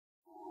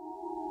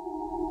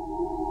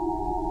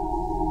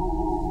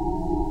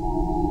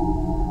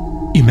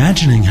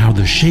Imagining how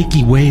the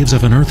shaky waves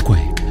of an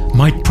earthquake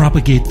might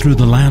propagate through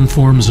the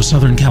landforms of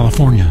Southern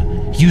California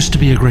used to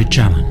be a great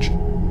challenge.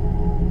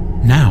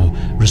 Now,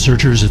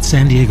 researchers at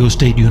San Diego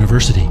State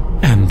University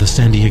and the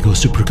San Diego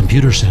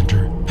Supercomputer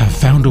Center have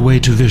found a way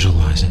to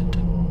visualize it.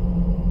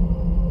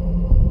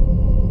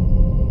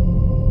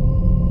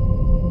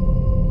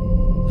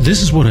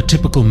 This is what a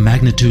typical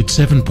magnitude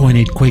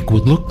 7.8 quake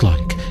would look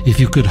like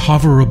if you could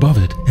hover above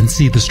it and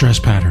see the stress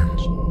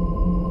patterns.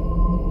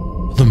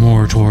 The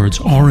more towards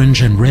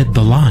orange and red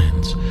the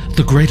lines,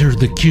 the greater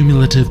the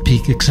cumulative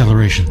peak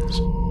accelerations.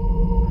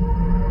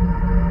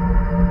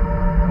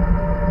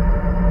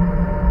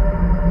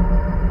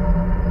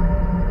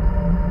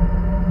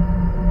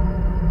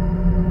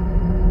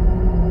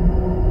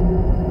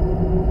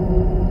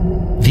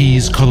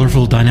 These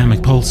colorful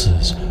dynamic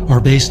pulses are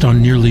based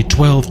on nearly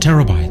 12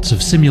 terabytes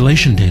of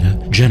simulation data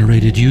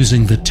generated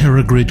using the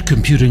TerraGrid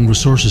computing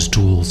resources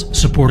tools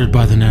supported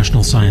by the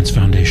National Science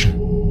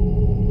Foundation.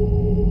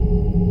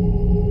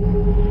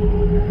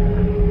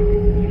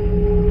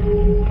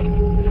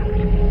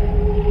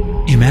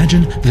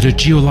 Imagine that a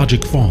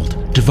geologic fault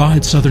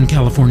divides Southern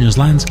California's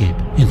landscape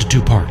into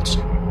two parts.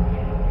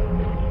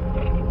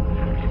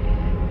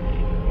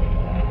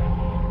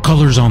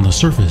 Colors on the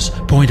surface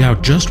point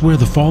out just where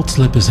the fault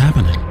slip is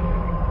happening.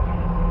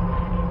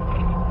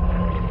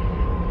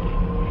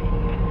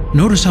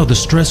 Notice how the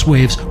stress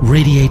waves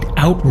radiate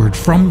outward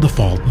from the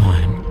fault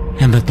line,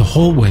 and that the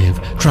whole wave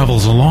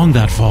travels along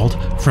that fault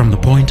from the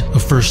point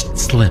of first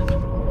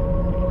slip.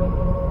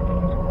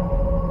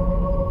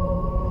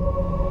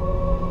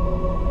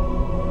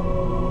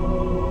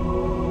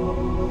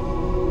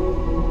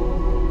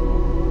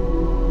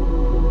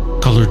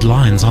 Colored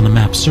lines on the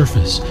map's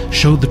surface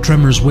showed the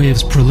tremor's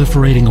waves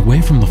proliferating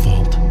away from the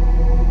fault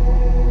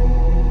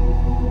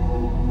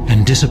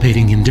and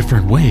dissipating in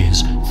different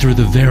ways through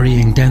the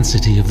varying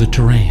density of the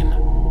terrain.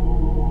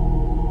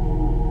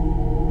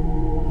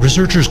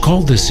 Researchers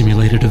called this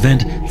simulated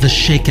event the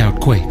shakeout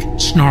quake,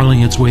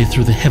 snarling its way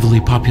through the heavily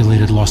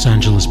populated Los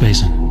Angeles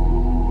basin.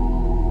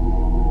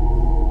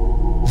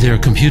 Their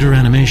computer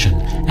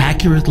animation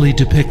accurately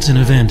depicts an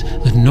event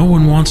that no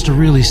one wants to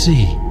really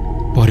see,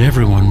 but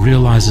everyone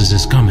realizes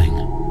is coming,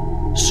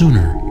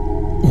 sooner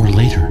or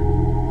later.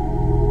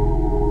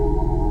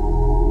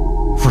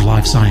 For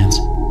Live Science,